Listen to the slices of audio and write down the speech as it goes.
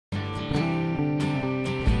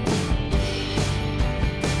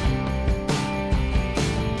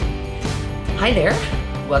Hi there,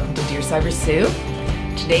 welcome to Dear Sybersue.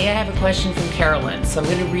 Today I have a question from Carolyn, so I'm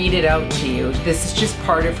going to read it out to you. This is just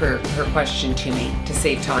part of her question to me to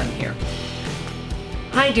save time here.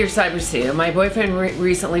 Hi Dear Sybersue, my boyfriend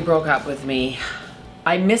recently broke up with me.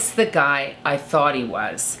 I miss the guy I thought he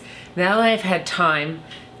was. Now that I've had time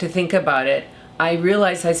to think about it, I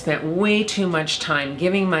realize I spent way too much time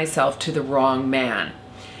giving myself to the wrong man.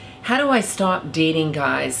 How do I stop dating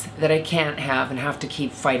guys that I can't have and have to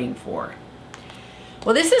keep fighting for?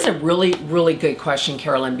 Well, this is a really good question,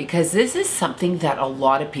 Carolyn, because this is something that a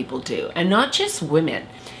lot of people do, and not just women.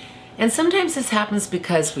 And sometimes this happens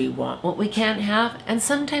because we want what we can't have, and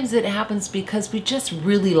sometimes it happens because we just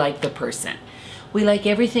really like the person. We like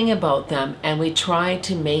everything about them, and we try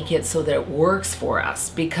to make it so that it works for us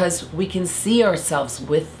because we can see ourselves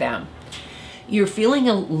with them. You're feeling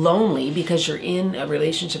lonely because you're in a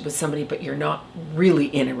relationship with somebody, but you're not really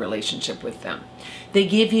in a relationship with them. They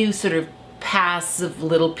give you sort of passive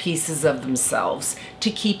little pieces of themselves to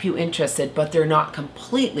keep you interested, but they're not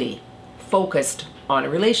completely focused on a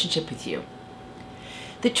relationship with you.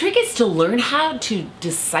 The trick is to learn how to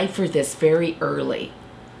decipher this very early.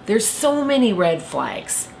 There's so many red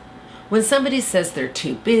flags. When somebody says they're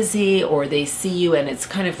too busy, or they see you and it's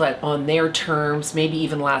kind of like on their terms, maybe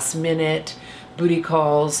even last minute, booty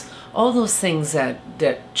calls, all those things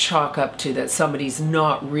that chalk up to that somebody's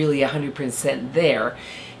not really 100% there,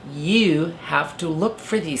 you have to look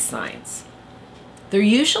for these signs. They're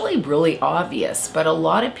usually really obvious, but a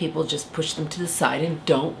lot of people just push them to the side and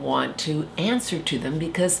don't want to answer to them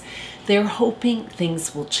because they're hoping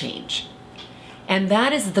things will change. And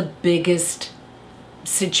that is the biggest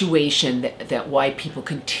situation that why people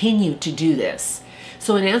continue to do this.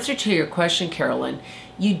 So in answer to your question, Carolyn,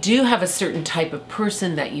 you do have a certain type of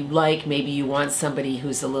person that you like. Maybe you want somebody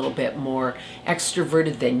who's a little bit more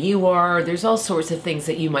extroverted than you are. There's all sorts of things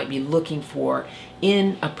that you might be looking for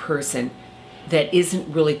in a person that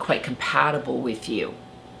isn't really quite compatible with you.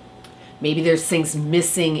 Maybe there's things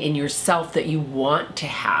missing in yourself that you want to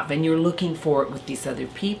have and you're looking for it with these other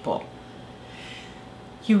people.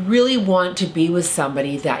 You really want to be with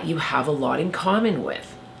somebody that you have a lot in common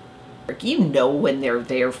with. You know when they're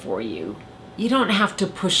there for you. You don't have to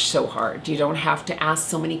push so hard. You don't have to ask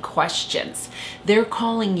so many questions. They're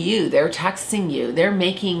calling you, they're texting you, they're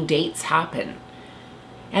making dates happen.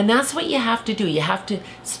 And that's what you have to do. You have to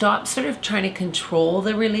stop sort of trying to control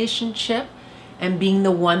the relationship and being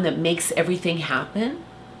the one that makes everything happen.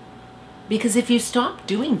 Because if you stop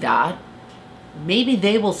doing that, maybe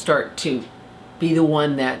they will start to be the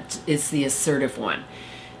one that is the assertive one.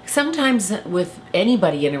 Sometimes with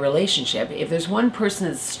anybody in a relationship, if there's one person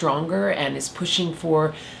that's stronger and is pushing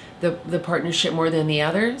for the partnership more than the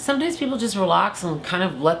other, sometimes people just relax and kind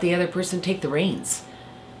of let the other person take the reins.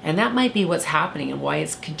 And that might be what's happening and why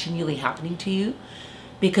it's continually happening to you,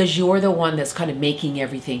 because you're the one that's kind of making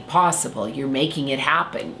everything possible. You're making it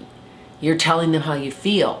happen. You're telling them how you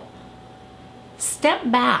feel.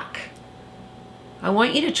 Step back. I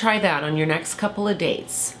want you to try that on your next couple of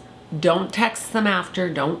dates. Don't text them after,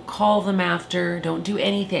 don't call them after, don't do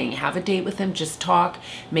anything. Have a date with them, just talk.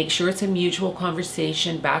 Make sure it's a mutual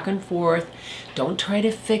conversation, back and forth. Don't try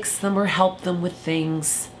to fix them or help them with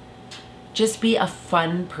things. Just be a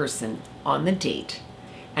fun person on the date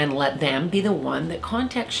and let them be the one that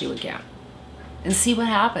contacts you again. And see what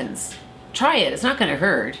happens. Try it, it's not gonna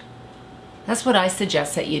hurt. That's what I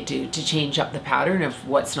suggest that you do to change up the pattern of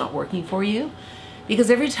what's not working for you.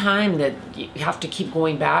 Because every time that you have to keep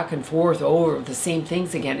going back and forth over the same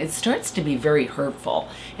things again, it starts to be very hurtful.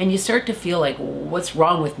 And you start to feel like, what's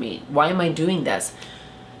wrong with me? Why am I doing this?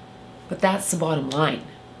 But that's the bottom line.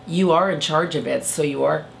 You are in charge of it, so you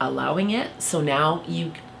are allowing it. So now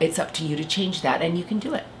it's up to you to change that, and you can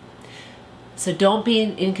do it. So don't be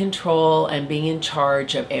in control and being in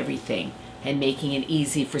charge of everything and making it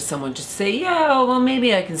easy for someone to say, yeah, well,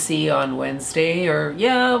 maybe I can see you on Wednesday, or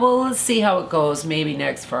yeah, well, let's see how it goes, maybe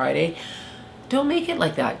next Friday. Don't make it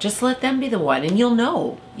like that. Just let them be the one, and you'll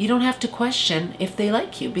know. You don't have to question if they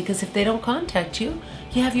like you, because if they don't contact you,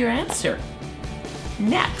 you have your answer.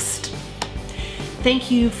 Next. Thank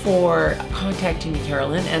you for contacting me,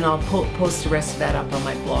 Carolyn, and I'll post the rest of that up on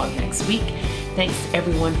my blog next week. Thanks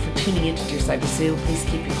everyone for tuning in to Dear Sybersue. Please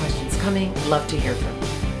keep your questions coming. Love to hear from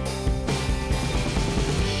you.